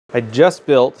I just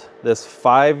built this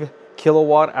 5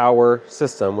 kilowatt hour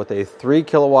system with a 3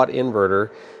 kilowatt inverter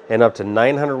and up to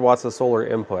 900 watts of solar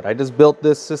input. I just built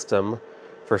this system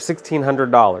for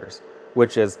 $1,600,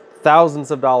 which is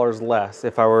thousands of dollars less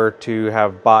if I were to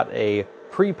have bought a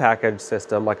pre-packaged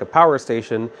system like a power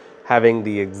station having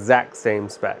the exact same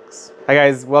specs. Hi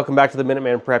guys, welcome back to the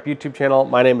Minuteman Prep YouTube channel.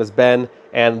 My name is Ben,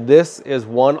 and this is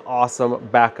one awesome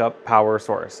backup power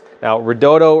source. Now,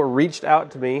 Redodo reached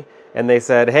out to me and they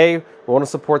said, hey, we want to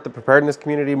support the preparedness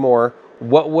community more.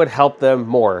 What would help them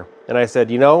more? And I said,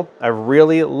 you know, I've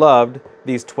really loved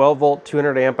these 12 volt,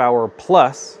 200 amp hour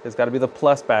plus. It's got to be the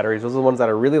plus batteries. Those are the ones that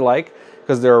I really like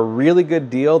because they're a really good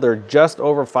deal. They're just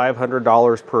over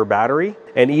 $500 per battery,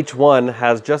 and each one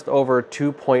has just over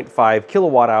 2.5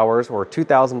 kilowatt hours or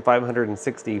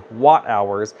 2,560 watt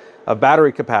hours of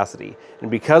battery capacity.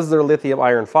 And because they're lithium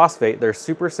iron phosphate, they're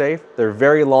super safe, they're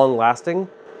very long lasting,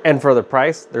 and for the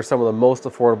price, they're some of the most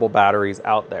affordable batteries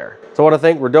out there. So I want to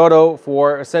thank Redodo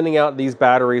for sending out these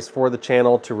batteries for the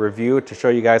channel to review, to show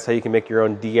you guys how you can make your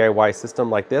own DIY system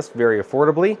like this very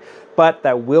affordably. But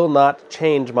that will not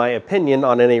change my opinion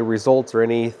on any results or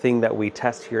anything that we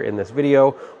test here in this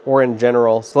video or in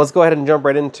general. So let's go ahead and jump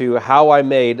right into how I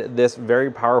made this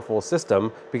very powerful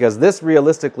system, because this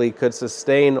realistically could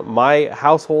sustain my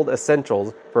household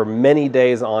essentials for many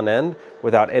days on end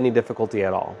without any difficulty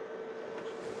at all.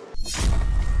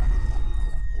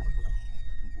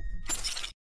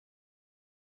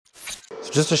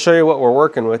 So just to show you what we're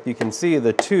working with, you can see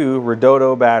the two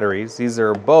Redodo batteries. These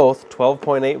are both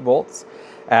 12.8 volts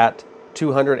at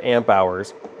 200 amp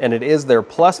hours, and it is their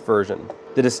plus version.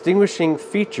 The distinguishing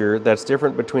feature that's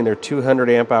different between their 200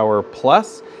 amp hour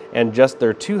plus and just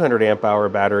their 200 amp hour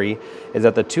battery is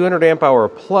that the 200 amp hour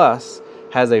plus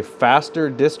has a faster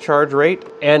discharge rate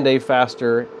and a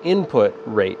faster input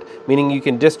rate, meaning you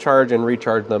can discharge and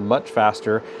recharge them much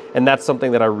faster, and that's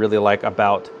something that I really like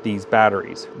about these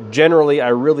batteries. Generally, I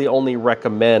really only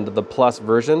recommend the plus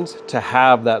versions to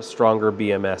have that stronger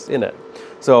BMS in it.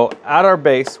 So at our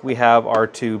base, we have our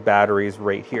two batteries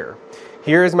right here.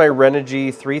 Here is my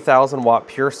Renogy 3000 watt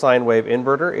pure sine wave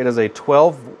inverter. It is a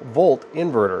 12 volt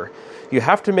inverter. You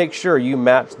have to make sure you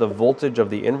match the voltage of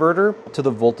the inverter to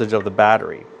the voltage of the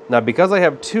battery. Now, because I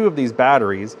have two of these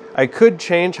batteries, I could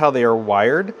change how they are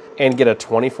wired and get a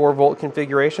 24 volt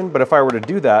configuration, but if I were to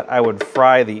do that, I would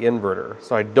fry the inverter.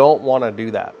 So I don't want to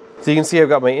do that. So you can see I've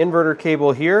got my inverter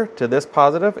cable here to this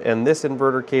positive and this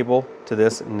inverter cable to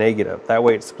this negative. That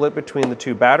way it's split between the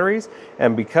two batteries,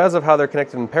 and because of how they're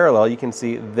connected in parallel, you can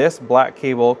see this black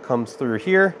cable comes through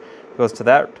here, goes to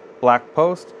that black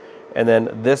post, and then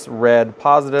this red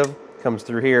positive comes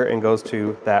through here and goes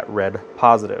to that red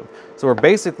positive. So we're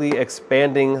basically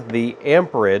expanding the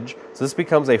amperage. So this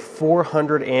becomes a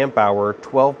 400 amp hour,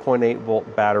 12.8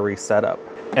 volt battery setup.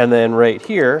 And then right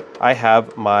here, I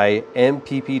have my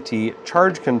MPPT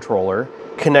charge controller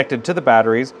connected to the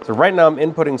batteries. So right now I'm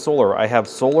inputting solar. I have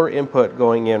solar input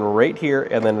going in right here,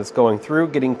 and then it's going through,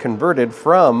 getting converted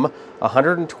from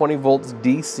 120 volts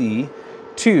DC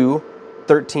to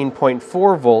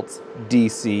 13.4 volts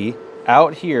DC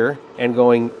out here and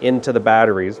going into the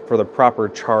batteries for the proper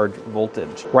charge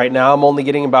voltage. Right now I'm only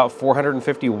getting about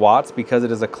 450 watts because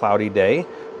it is a cloudy day,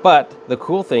 but the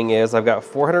cool thing is I've got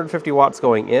 450 watts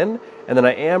going in, and then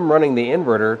I am running the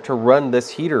inverter to run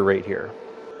this heater right here.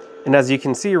 And as you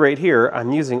can see right here,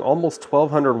 I'm using almost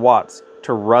 1200 watts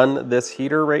to run this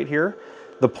heater right here.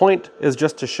 The point is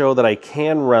just to show that I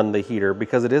can run the heater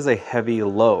because it is a heavy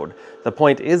load. The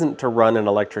point isn't to run an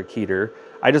electric heater.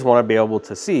 I just want to be able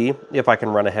to see if I can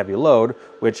run a heavy load,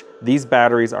 which these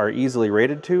batteries are easily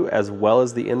rated to, as well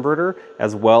as the inverter,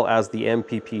 as well as the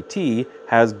MPPT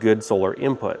has good solar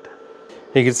input.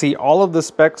 You can see all of the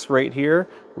specs right here.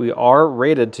 We are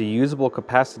rated to usable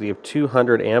capacity of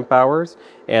 200 amp hours,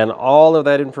 and all of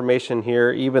that information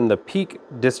here, even the peak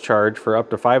discharge for up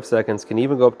to 5 seconds can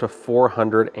even go up to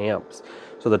 400 amps.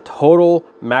 So the total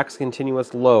max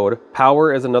continuous load,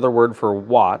 power is another word for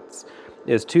watts,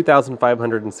 is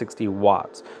 2,560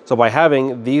 watts. So by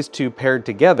having these two paired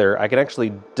together, I can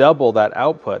actually double that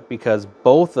output because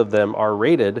both of them are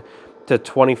rated to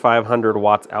 2,500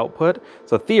 watts output.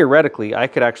 So theoretically, I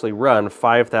could actually run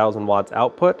 5,000 watts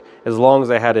output as long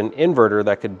as I had an inverter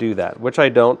that could do that, which I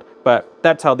don't, but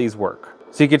that's how these work.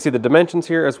 So you can see the dimensions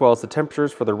here as well as the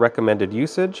temperatures for the recommended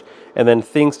usage, and then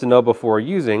things to know before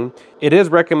using. It is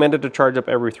recommended to charge up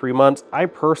every 3 months. I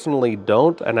personally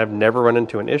don't, and I've never run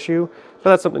into an issue,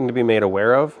 but that's something to be made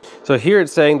aware of. So here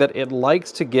it's saying that it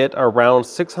likes to get around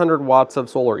 600 watts of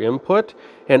solar input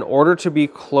in order to be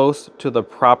close to the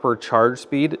proper charge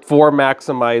speed for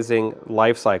maximizing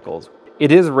life cycles.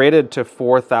 It is rated to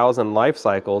 4,000 life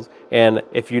cycles, and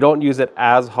if you don't use it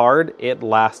as hard, it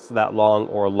lasts that long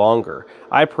or longer.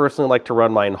 I personally like to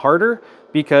run mine harder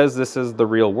because this is the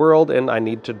real world and I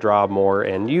need to draw more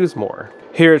and use more.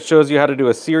 Here it shows you how to do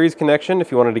a series connection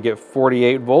if you wanted to get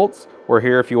 48 volts, or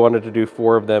here if you wanted to do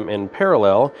 4 of them in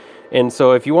parallel. And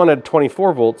so if you wanted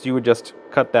 24 volts, you would just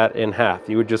cut that in half.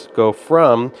 You would just go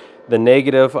from the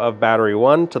negative of battery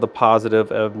 1 to the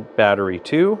positive of battery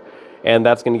 2, and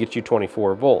that's going to get you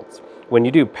 24 volts. When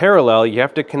you do parallel, you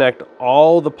have to connect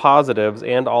all the positives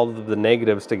and all of the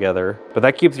negatives together, but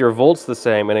that keeps your volts the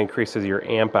same and increases your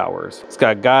amp hours. It's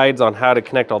got guides on how to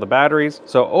connect all the batteries.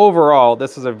 So overall,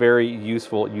 this is a very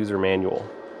useful user manual.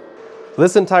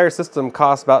 This entire system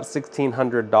costs about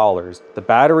 $1,600. The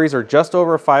batteries are just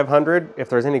over $500. If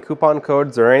there's any coupon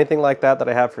codes or anything like that that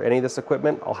I have for any of this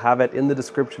equipment, I'll have it in the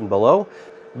description below.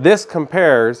 This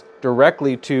compares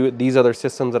directly to these other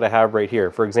systems that I have right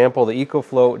here. For example, the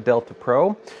EcoFlow Delta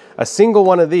Pro. A single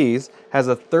one of these has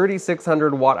a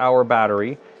 3,600 watt-hour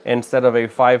battery instead of a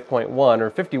 5.1 or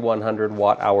 5,100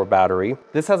 watt-hour battery.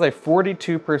 This has a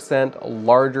 42%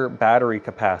 larger battery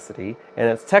capacity, and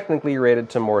it's technically rated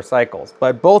to more cycles,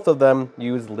 but both of them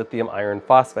use lithium iron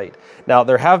phosphate. Now,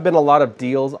 there have been a lot of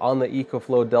deals on the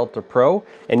EcoFlow Delta Pro,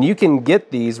 and you can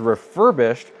get these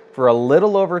refurbished for a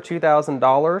little over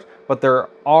 $2,000, but there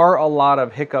are a lot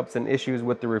of hiccups and issues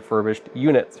with the refurbished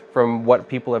units from what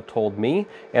people have told me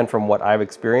and from what I've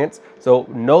experienced. So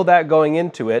know that going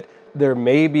into it, there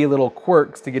may be little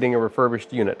quirks to getting a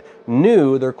refurbished unit.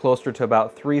 New, they're closer to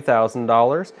about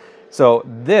 $3,000. So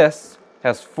this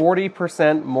has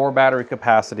 40% more battery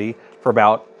capacity for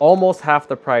about almost half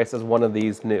the price as one of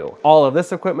these new. All of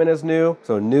this equipment is new,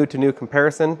 so new to new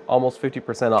comparison, almost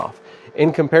 50% off.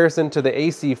 In comparison to the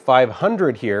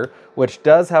AC500 here, which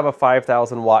does have a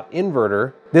 5,000 watt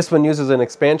inverter, this one uses an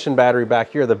expansion battery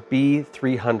back here, the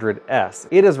B300S.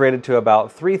 It is rated to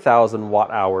about 3,000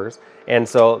 watt hours, and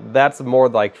so that's more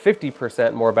like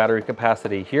 50% more battery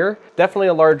capacity here. Definitely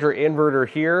a larger inverter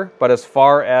here, but as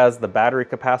far as the battery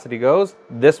capacity goes,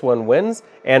 this one wins,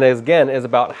 and again is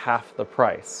about half the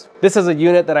price. This is a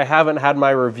unit that I haven't had my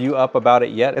review up about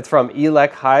it yet. It's from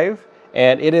Elec Hive,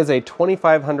 and it is a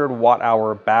 2,500 watt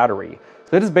hour battery.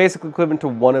 So it is basically equivalent to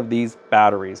one of these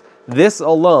batteries. This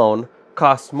alone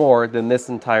costs more than this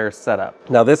entire setup.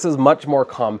 Now this is much more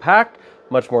compact,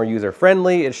 much more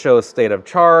user-friendly. It shows state of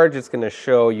charge. It's going to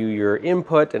show you your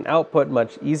input and output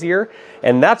much easier.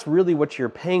 And that's really what you're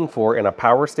paying for in a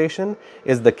power station,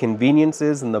 is the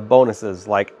conveniences and the bonuses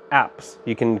like apps.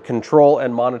 You can control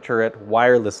and monitor it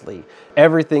wirelessly.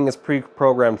 Everything is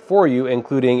pre-programmed for you,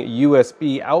 including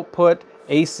USB output,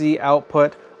 AC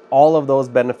output, all of those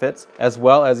benefits, as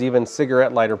well as even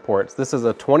cigarette lighter ports. This is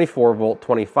a 24 volt,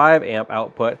 25 amp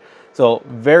output. So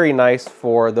very nice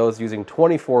for those using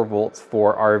 24 volts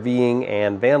for RVing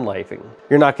and van lifing.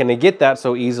 You're not going to get that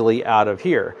so easily out of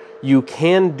here. You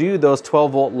can do those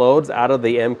 12 volt loads out of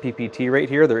the MPPT right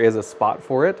here. There is a spot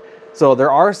for it. So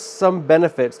there are some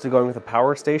benefits to going with a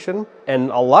power station, and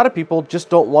a lot of people just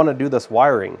don't want to do this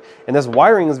wiring. And this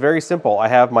wiring is very simple. I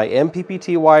have my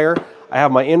MPPT wire, I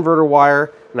have my inverter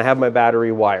wire, and I have my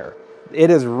battery wire. It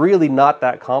is really not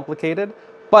that complicated,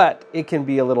 but it can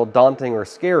be a little daunting or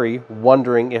scary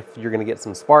wondering if you're going to get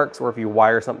some sparks or if you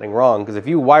wire something wrong, because if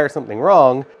you wire something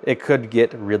wrong, it could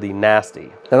get really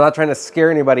nasty. I'm not trying to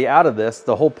scare anybody out of this.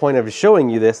 The whole point of showing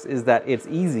you this is that it's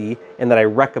easy and that I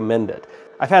recommend it.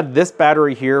 I've had this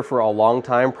battery here for a long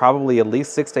time, probably at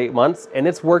least 6 to 8 months, and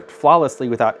it's worked flawlessly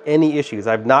without any issues.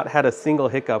 I've not had a single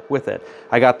hiccup with it.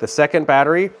 I got the second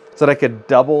battery so that I could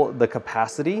double the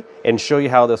capacity and show you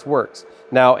how this works.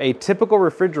 Now, a typical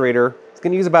refrigerator is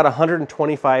going to use about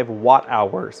 125 watt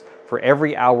hours for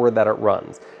every hour that it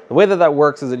runs. The way that that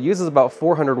works is it uses about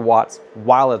 400 watts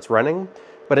while it's running,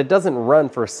 but it doesn't run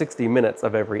for 60 minutes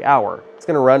of every hour. It's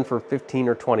going to run for 15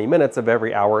 or 20 minutes of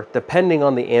every hour, depending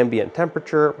on the ambient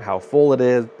temperature, how full it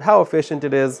is, how efficient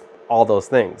it is, all those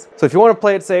things. So if you want to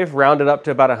play it safe, round it up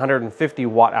to about 150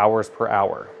 watt hours per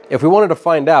hour. If we wanted to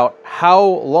find out how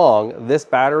long this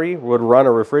battery would run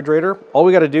a refrigerator, all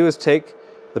we got to do is take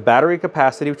the battery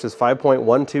capacity, which is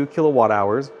 5.12 kilowatt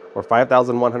hours, or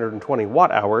 5,120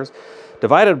 watt hours,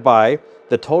 divided by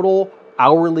the total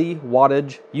hourly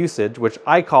wattage usage, which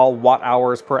I call watt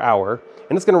hours per hour,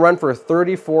 and it's going to run for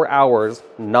 34 hours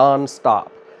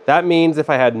non-stop. That means if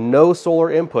I had no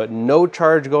solar input, no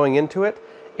charge going into it,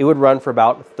 it would run for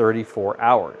about 34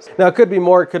 hours. Now it could be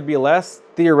more, it could be less.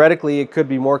 Theoretically, it could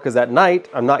be more because at night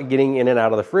I'm not getting in and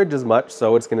out of the fridge as much,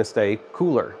 so it's going to stay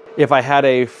cooler. If I had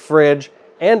a fridge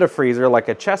and a freezer, like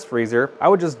a chest freezer, I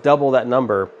would just double that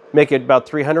number, make it about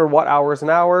 300 watt hours an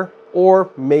hour, or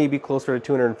maybe closer to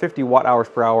 250 watt-hours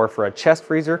per hour for a chest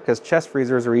freezer, because chest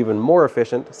freezers are even more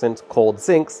efficient since cold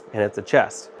sinks and it's a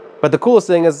chest. But the coolest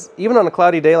thing is, even on a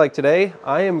cloudy day like today,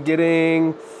 I am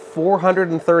getting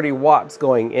 430 watts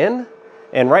going in.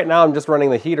 And right now I'm just running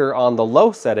the heater on the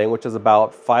low setting, which is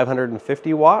about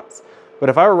 550 watts. But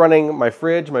if I were running my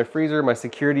fridge, my freezer, my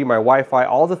security, my Wi-Fi,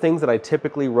 all the things that I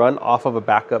typically run off of a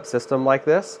backup system like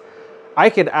this, I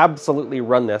could absolutely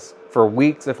run this for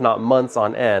weeks, if not months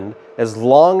on end, as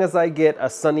long as I get a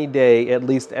sunny day at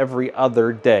least every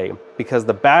other day, because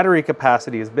the battery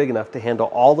capacity is big enough to handle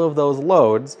all of those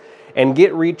loads and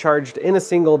get recharged in a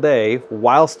single day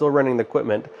while still running the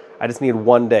equipment. I just need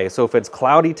one day. So if it's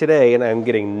cloudy today and I'm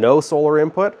getting no solar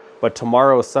input, but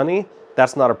tomorrow is sunny,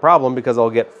 that's not a problem because I'll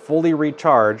get fully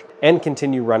recharged and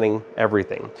continue running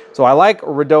everything. So I like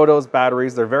Redodo's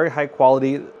batteries. They're very high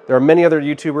quality. There are many other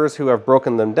YouTubers who have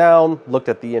broken them down, looked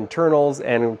at the internals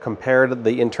and compared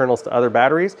the internals to other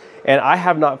batteries. And I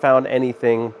have not found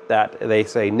anything that they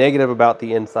say negative about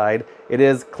the inside. It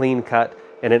is clean cut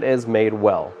and it is made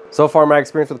well. So far, my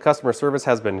experience with customer service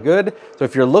has been good. So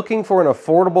if you're looking for an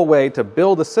affordable way to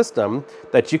build a system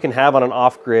that you can have on an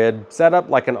off-grid setup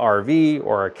like an RV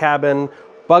or a cabin,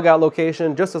 bug out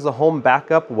location, just as a home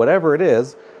backup, whatever it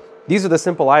is, these are the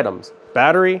simple items: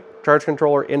 battery, charge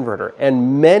controller, inverter.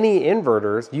 And many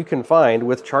inverters you can find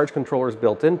with charge controllers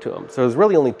built into them. So there's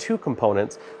really only two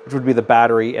components, which would be the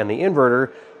battery and the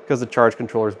inverter, because the charge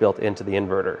controller is built into the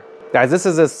inverter. Guys, this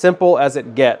is as simple as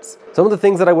it gets. Some of the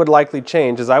things that I would likely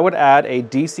change is I would add a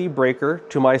DC breaker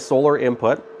to my solar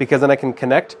input, because then I can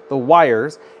connect the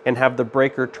wires and have the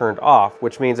breaker turned off,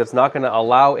 which means it's not going to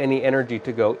allow any energy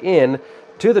to go in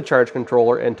to the charge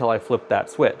controller until I flip that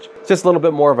switch. It's just a little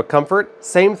bit more of a comfort.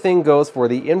 Same thing goes for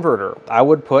the inverter. I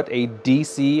would put a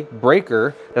DC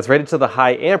breaker that's rated to the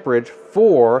high amperage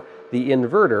for the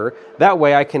inverter. That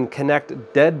way I can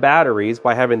connect dead batteries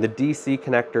by having the DC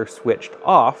connector switched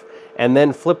off and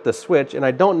then flip the switch, and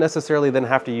I don't necessarily then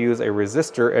have to use a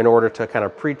resistor in order to kind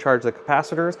of pre-charge the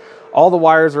capacitors. All the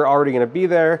wires are already going to be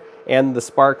there and the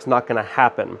spark's not going to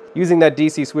happen. Using that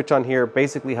DC switch on here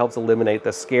basically helps eliminate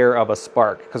the scare of a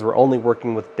spark, because we're only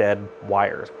working with dead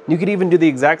wires. You could even do the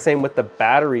exact same with the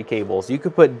battery cables. You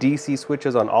could put DC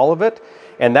switches on all of it,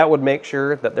 and that would make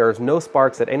sure that there's no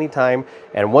sparks at any time,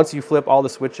 and once you flip all the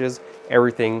switches,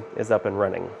 everything is up and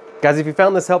running. Guys, if you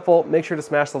found this helpful, make sure to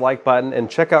smash the like button and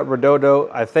check out Redodo.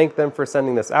 I thank them for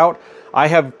sending this out. I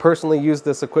have personally used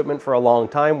this equipment for a long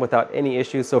time without any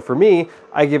issues, so for me,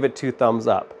 I give it 2 thumbs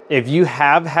up. If you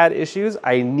have had issues,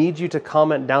 I need you to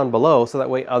comment down below so that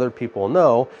way other people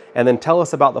know, and then tell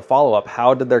us about the follow-up.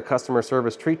 How did their customer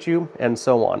service treat you, and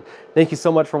so on. Thank you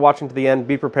so much for watching to the end.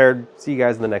 Be prepared. See you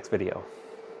guys in the next video.